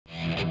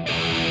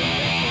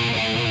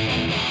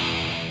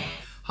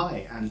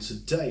and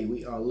today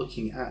we are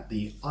looking at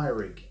the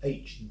iRig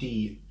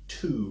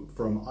HD2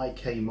 from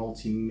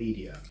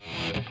IKMultimedia.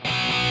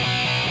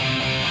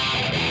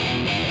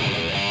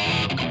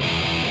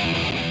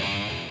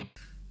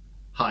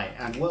 Hi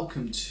and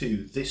welcome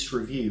to this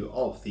review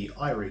of the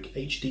iRig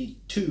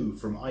HD2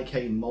 from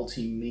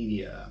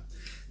IKMultimedia.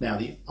 Now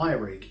the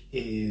iRig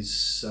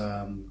is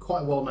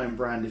quite a well-known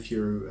brand if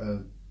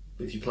you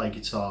play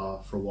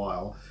guitar for a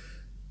while.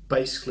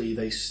 Basically,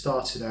 they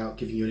started out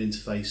giving you an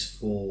interface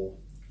for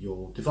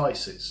your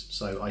devices.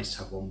 So I used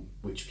to have one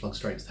which plugs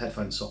straight into the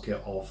headphone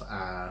socket of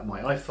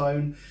my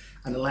iPhone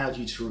and allowed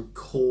you to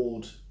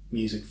record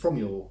music from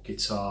your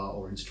guitar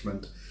or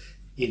instrument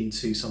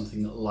into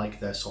something like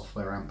their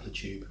software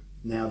Amplitube.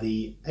 Now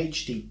the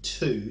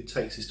HD2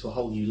 takes this to a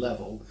whole new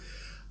level,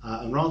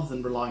 and rather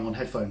than relying on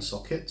headphone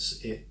sockets,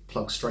 it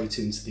plugs straight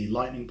into the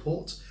Lightning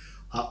port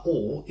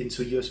or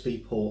into a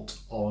USB port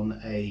on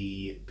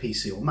a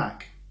PC or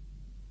Mac.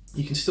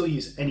 You can still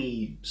use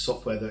any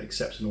software that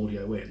accepts an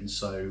audio in.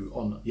 So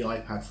on the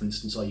iPad, for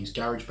instance, I use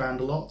GarageBand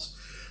a lot.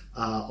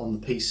 On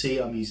the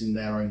PC, I'm using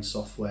their own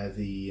software,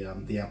 the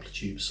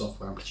Amplitube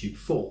software, Amplitube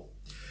 4.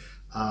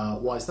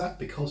 Why is that?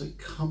 Because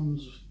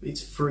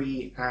it's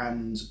free,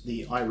 and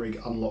the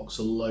iRig unlocks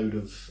a load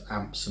of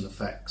amps and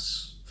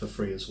effects for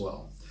free as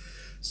well.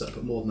 So I'll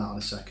put more than that in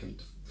a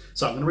second.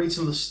 So I'm going to read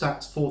some of the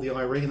stats for the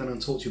iRig, and then I'm going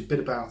to talk to you a bit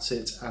about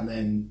it, and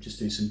then just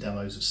do some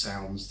demos of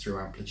sounds through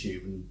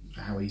Amplitube and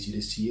how easy it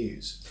is to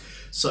use.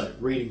 So,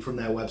 reading from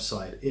their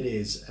website, it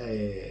is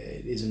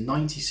a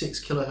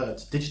 96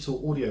 kilohertz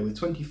digital audio with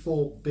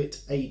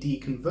 24-bit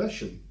AD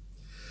conversion.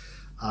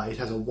 It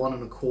has a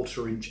 1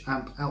 1/4 inch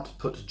amp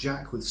output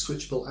jack with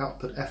switchable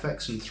output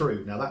FX and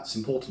Thru. Now that's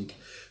important.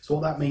 So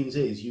what that means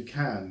is you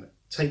can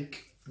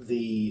take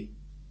the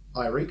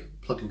iRig,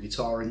 plug your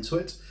guitar into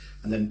it,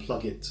 and then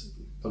plugs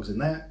in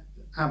there.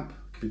 Amp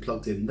can be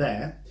plugged in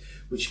there,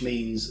 which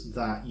means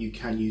that you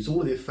can use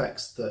all of the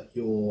effects that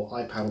your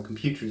iPad or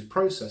computer is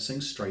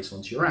processing straight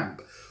onto your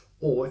amp.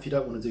 Or if you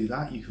don't want to do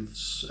that, you can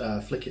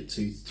flick it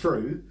to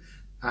Thru,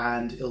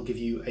 and it'll give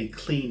you a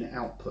clean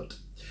output.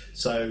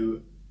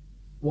 So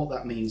what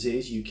that means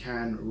is you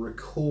can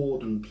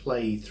record and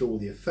play through all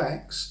the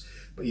effects,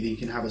 but you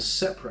can have a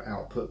separate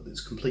output that's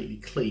completely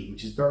clean,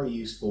 which is very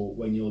useful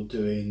when you're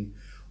doing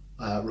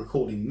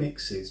recording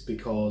mixes,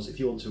 because if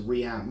you want to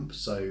reamp,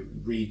 so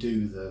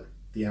redo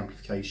the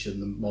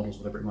amplification, the models,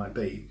 whatever it might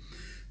be,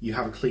 you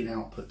have a clean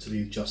output to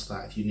do just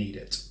that if you need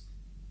it.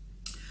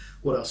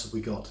 What else have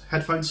we got?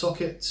 Headphone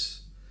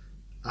sockets,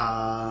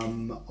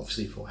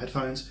 obviously for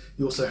headphones.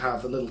 You also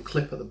have a little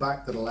clip at the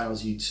back that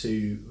allows you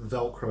to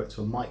Velcro it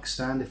to a mic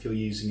stand if you're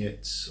using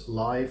it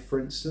live, for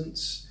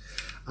instance.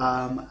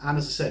 And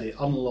as I said, it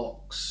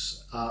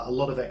unlocks a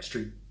lot of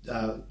extra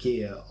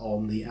gear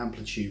on the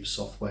Amplitube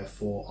software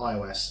for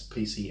iOS,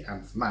 PC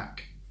and for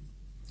Mac.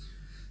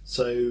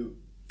 So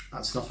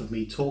that's enough of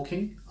me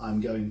talking.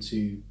 I'm going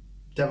to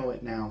demo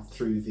it now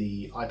through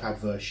the iPad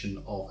version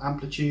of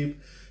Amplitube,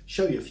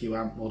 show you a few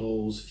amp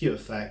models, a few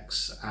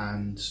effects,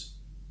 and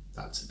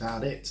that's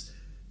about it.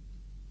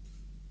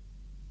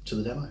 To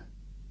the demo.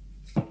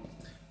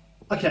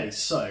 Okay,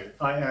 so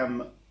I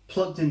am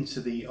plugged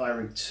into the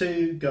iRig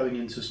 2, going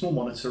into a small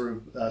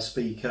monitor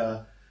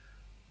speaker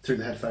through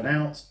the headphone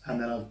out,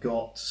 and then I've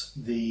got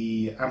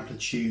the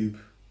Amplitube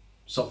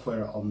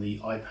software on the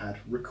iPad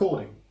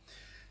recording.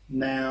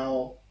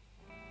 Now,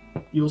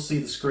 you'll see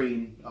the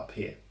screen up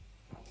here.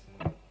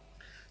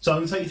 So I'm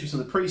going to take you through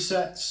some of the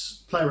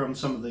presets, play around with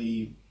some of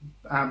the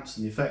amps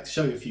and the effects,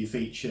 show you a few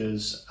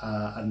features,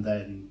 and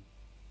then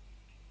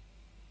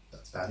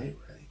that's about it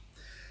really.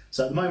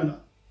 So at the moment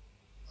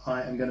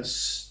I am going to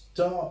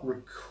start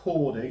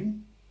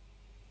recording,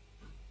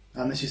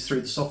 and this is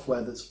through the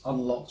software that's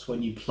unlocked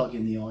when you plug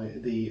in the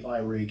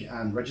iRig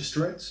and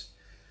register it.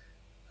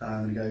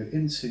 I'm going to go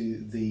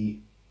into the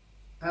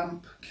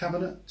amp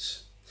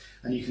cabinet,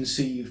 and you can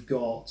see you've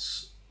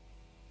got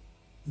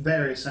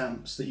various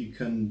amps that you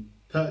can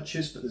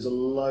purchase, but there's a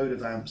load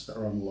of amps that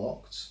are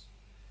unlocked.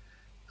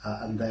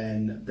 And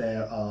then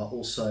there are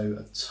also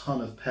a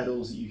ton of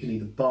pedals that you can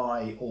either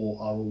buy or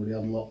are already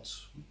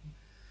unlocked.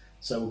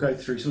 So we'll go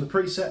through some of the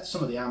presets,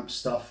 some of the amp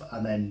stuff,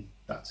 and then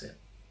that's it.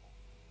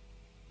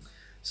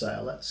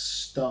 So let's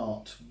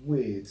start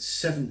with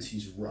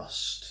 70s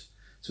Rust.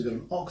 So we've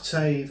got an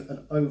octave,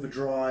 an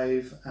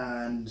overdrive,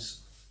 and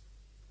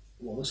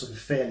what looks like a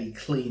fairly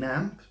clean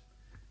amp.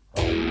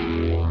 And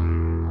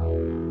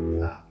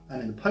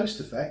in the post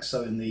effects,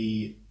 so in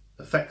the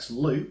effects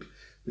loop,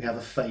 we have a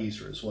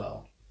phaser as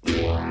well.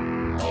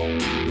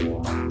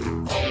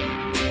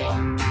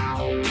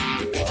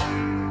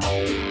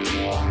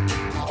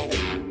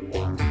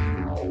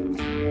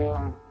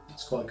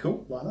 It's quite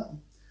cool, like that.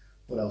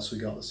 What else we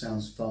got that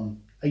sounds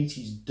fun?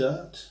 80s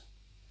Dirt.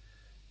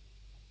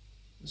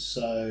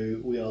 So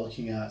we are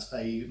looking at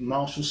a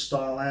Marshall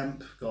style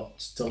amp,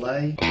 got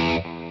delay.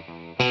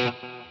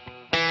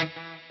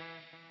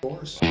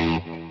 Chorus.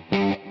 And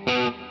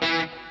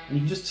you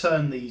can just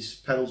turn these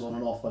pedals on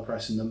and off by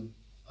pressing them.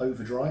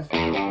 Overdrive.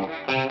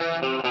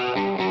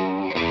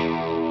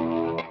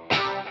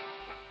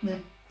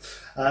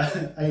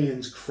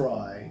 Aliens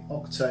Cry,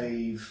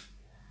 octave,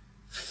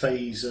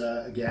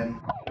 phaser again.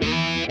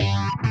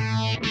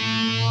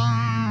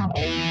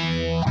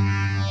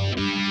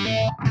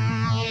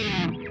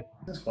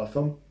 That's quite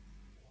fun.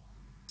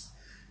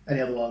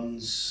 Any other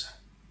ones?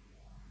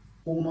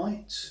 All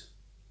Night?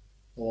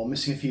 Or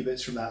missing a few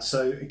bits from that.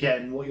 So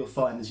again, what you'll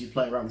find as you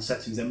play around the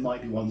settings, there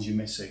might be ones you're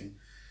missing.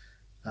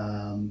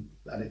 And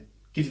it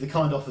gives you the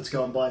kind offer to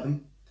go and buy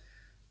them.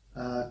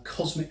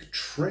 Cosmic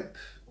Trip.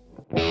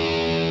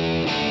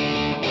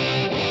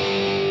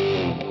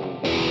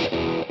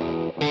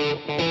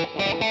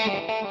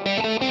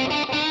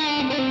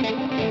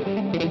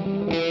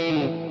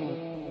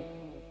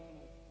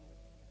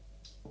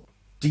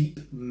 Deep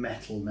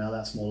Metal, now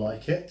that's more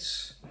like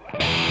it.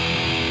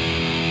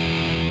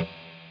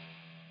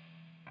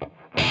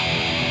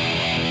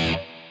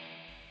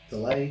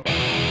 Delay.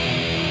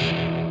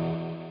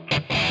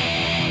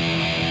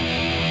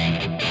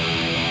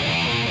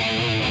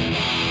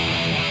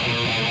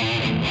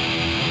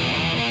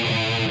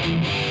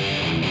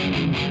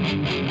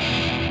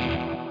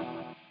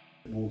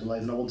 More delay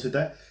than I wanted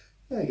there.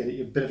 Yeah, get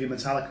a bit of your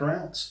Metallica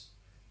out.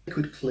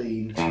 Liquid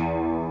Clean.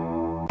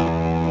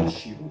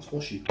 Wash you. What's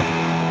wash you?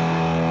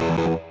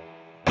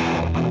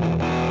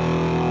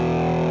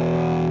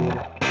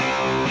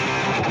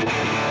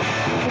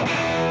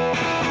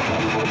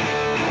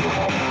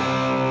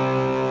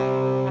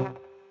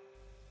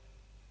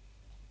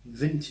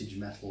 Vintage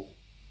Metal.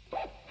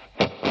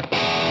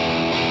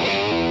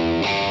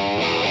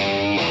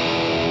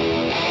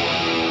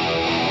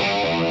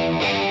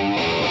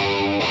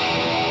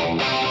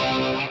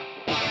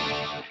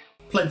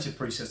 Plenty of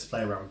presets to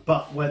play around with,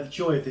 but where the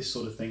joy of this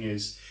sort of thing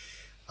is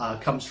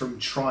comes from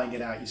trying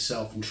it out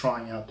yourself and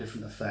trying out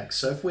different effects.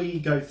 So if we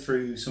go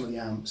through some of the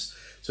amps,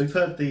 so we've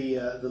heard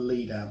the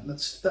lead amp.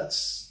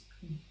 That's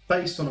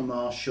based on a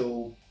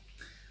Marshall.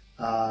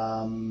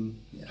 Yeah,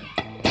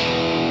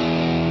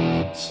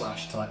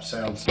 slash type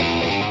sounds. And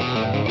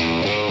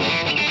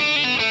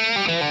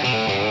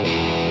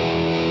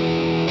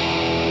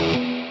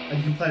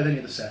you can play with any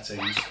of the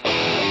settings.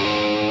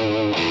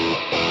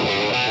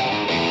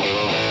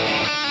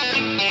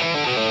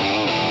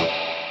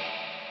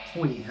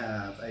 We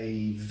have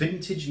a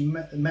vintage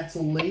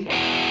metal lead.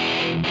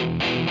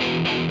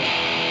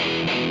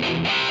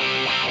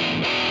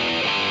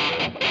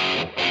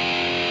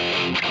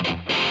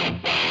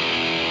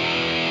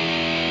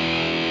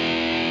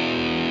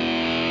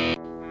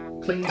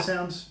 Clean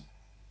sounds,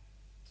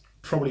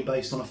 probably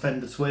based on a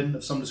Fender Twin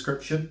of some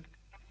description.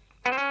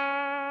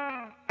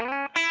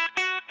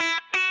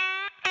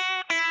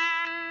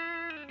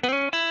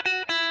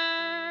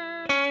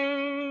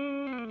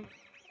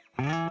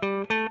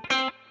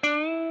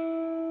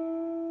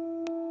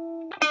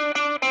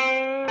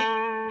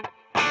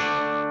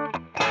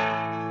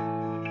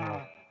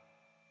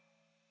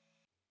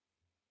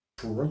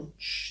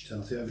 Crunch, turn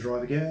off the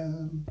overdrive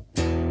again.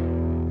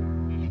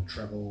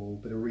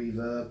 Treble, bit of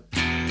reverb.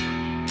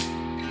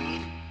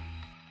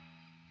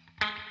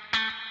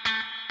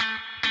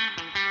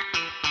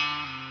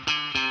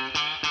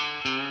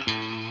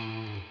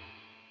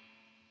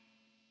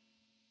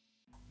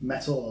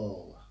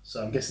 Metal.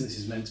 So I'm guessing this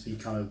is meant to be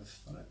kind of,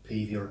 I don't know,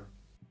 peevy or...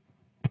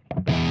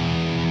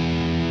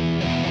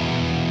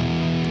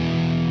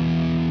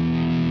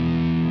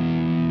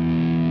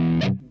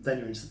 Then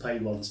you're into the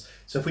paid ones.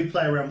 So if we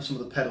play around with some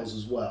of the pedals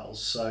as well,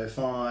 so if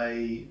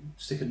I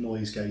stick a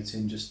noise gate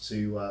in just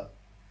to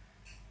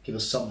give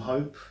us some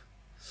hope.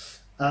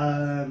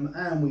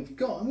 And we've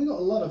got a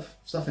lot of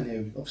stuff in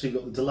here. Obviously we've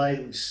got the delay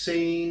that we've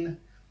seen,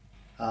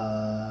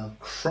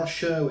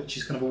 Crusher, which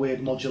is kind of a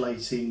weird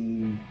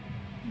modulating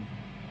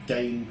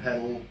gain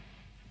pedal.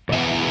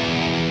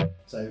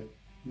 So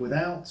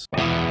without,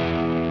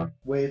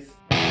 with,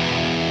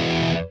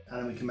 and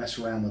then we can mess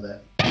around with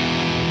it.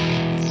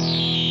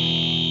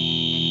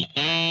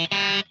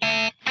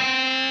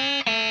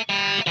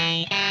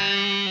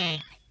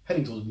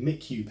 Heading towards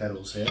MICU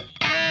pedals here.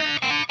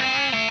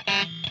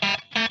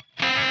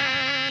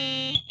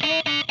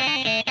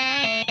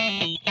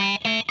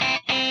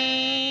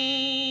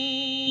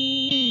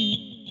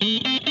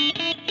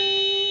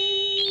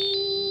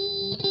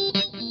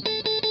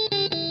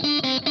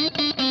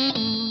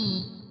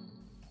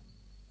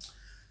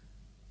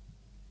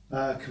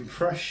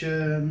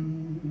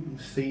 Compression,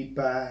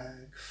 feedback,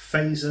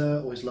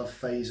 phaser, always love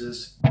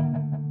phasers.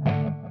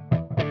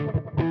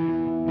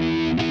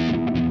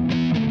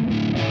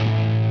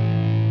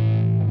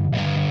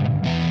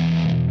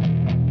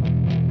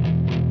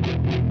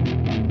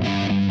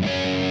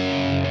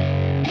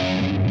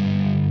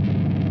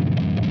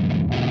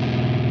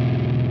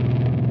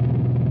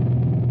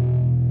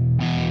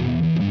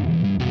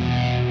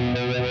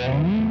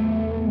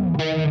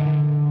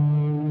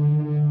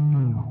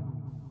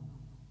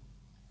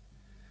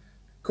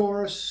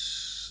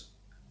 Chorus,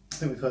 I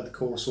think we've heard the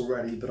chorus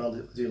already, but I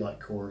do like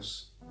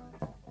chorus.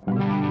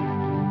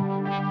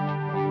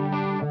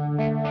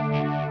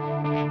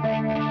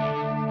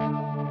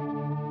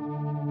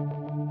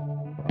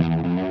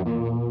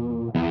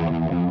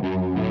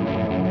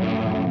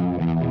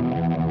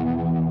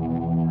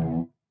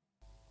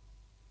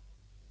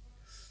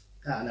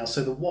 Now,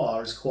 so the wah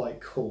is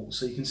quite cool.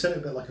 So you can set it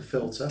a bit like a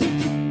filter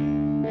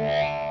using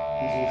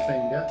your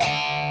finger.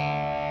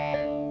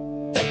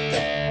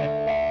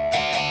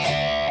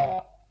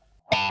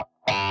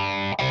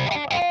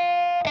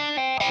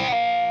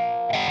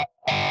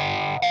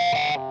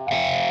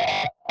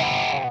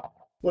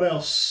 What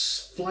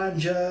else?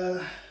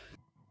 Flanger.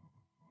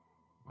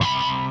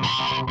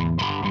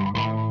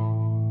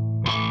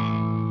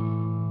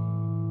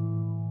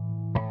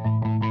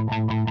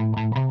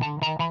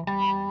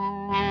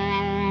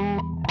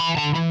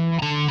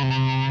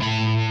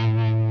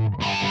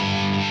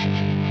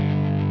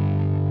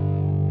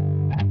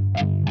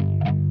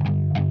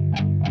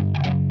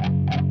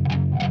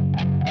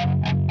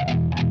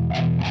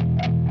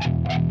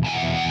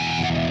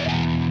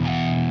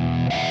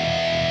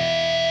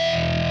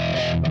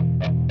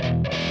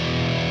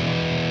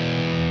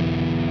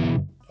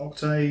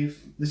 Octave.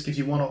 This gives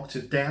you 1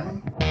 octave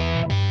down.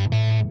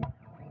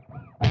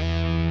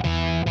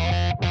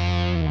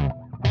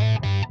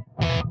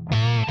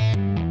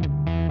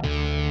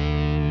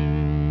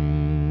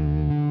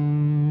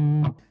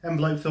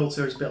 Envelope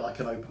filter is a bit like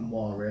an open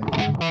wah, really.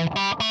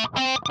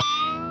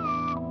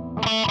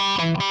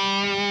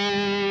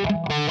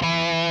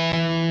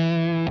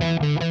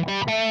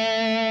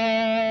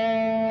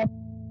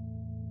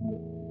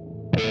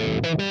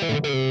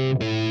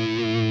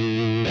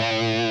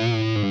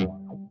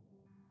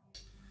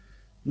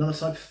 Another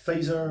type of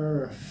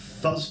phaser,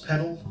 fuzz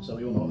pedal. So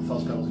we all know what a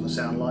fuzz pedal is going to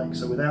sound like.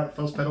 So without a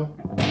fuzz pedal.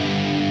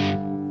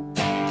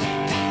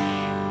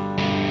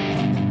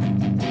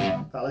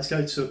 Now let's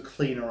go to a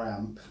cleaner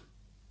amp.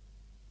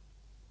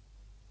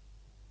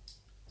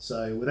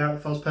 So without a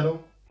fuzz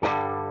pedal.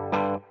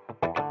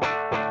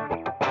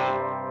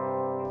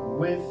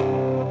 With.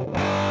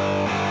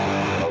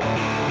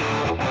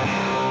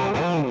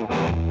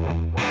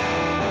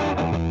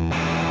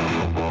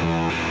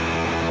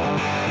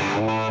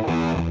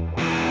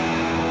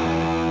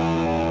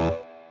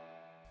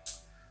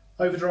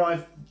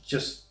 Overdrive,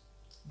 just,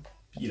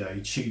 you know,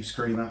 tube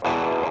screamer.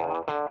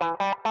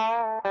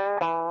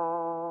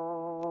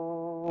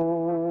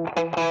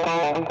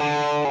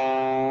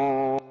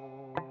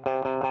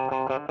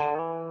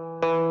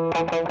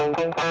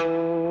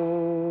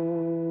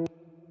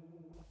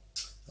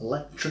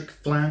 Electric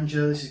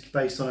flanger, this is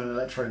based on an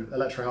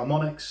electro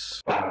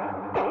harmonics.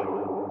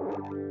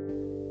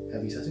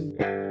 Heavy setting.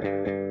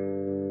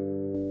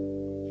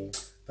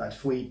 But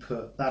if we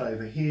put that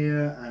over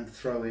here and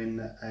throw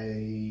in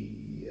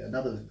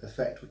another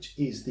effect, which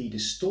is the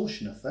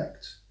distortion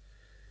effect,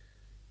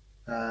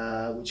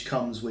 which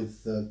comes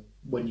with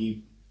when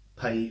you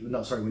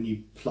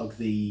plug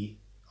the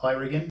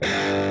iRig in.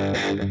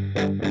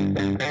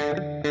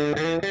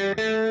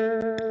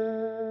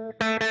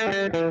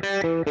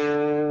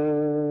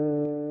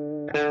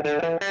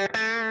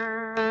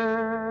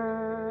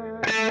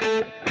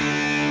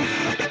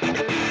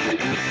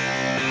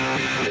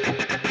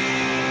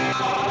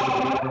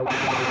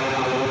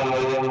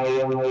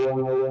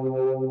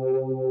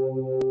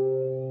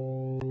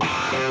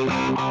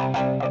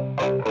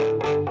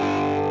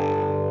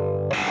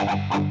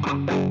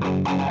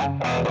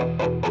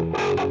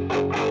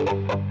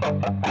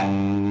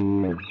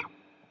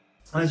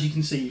 As you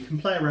can see, you can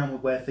play around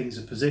with where things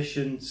are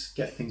positioned,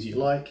 get things you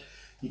like.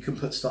 You can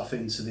put stuff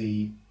into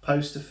the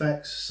post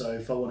effects. So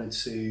if I wanted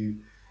to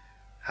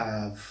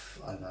have,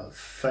 I don't know, a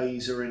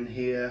phaser in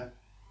here.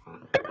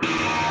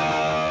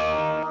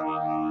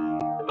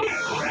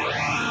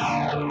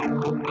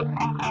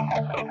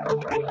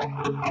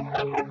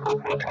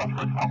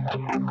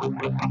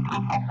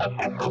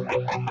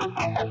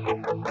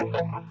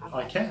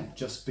 I can,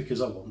 just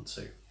because I want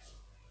to.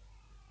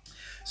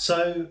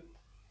 So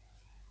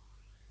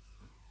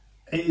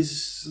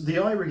the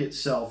iRig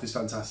itself is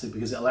fantastic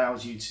because it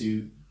allows you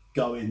to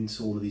go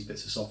into all of these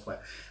bits of software.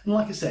 And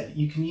like I said,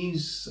 you can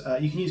use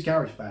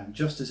GarageBand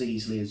just as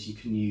easily as you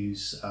can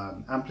use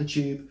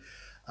Amplitube.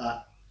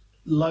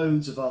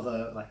 Loads of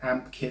other like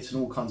amp kits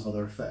and all kinds of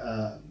other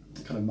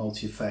kind of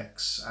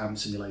multi-effects amp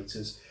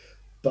simulators.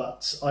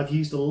 But I've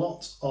used a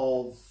lot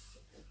of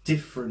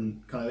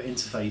different kind of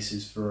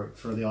interfaces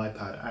for the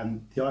iPad,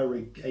 and the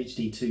iRig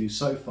HD2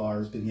 so far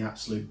has been the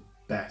absolute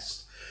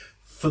best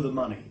for the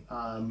money,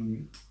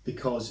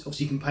 because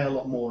obviously you can pay a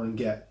lot more and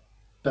get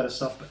better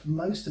stuff, but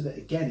most of it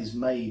again is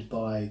made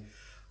by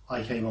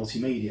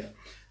IKMultimedia.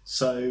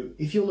 So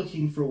if you're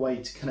looking for a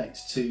way to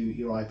connect to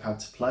your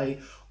iPad to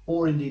play,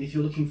 or indeed if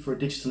you're looking for a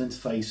digital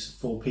interface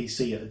for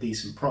PC at a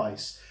decent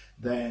price,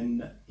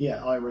 then yeah,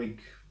 iRig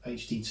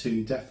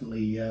HD2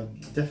 definitely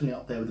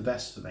up there with the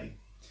best for me.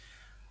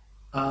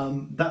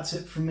 That's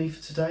it from me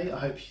for today. I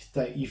hope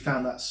that you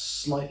found that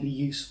slightly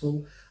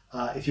useful.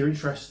 If you're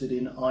interested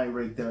in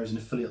iRig, there is an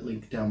affiliate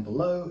link down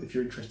below. If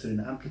you're interested in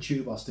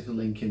Amplitube, I'll stick a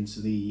link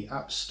into the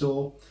App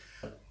Store.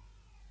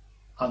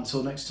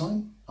 Until next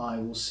time, I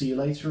will see you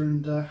later,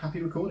 and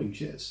happy recording.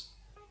 Cheers.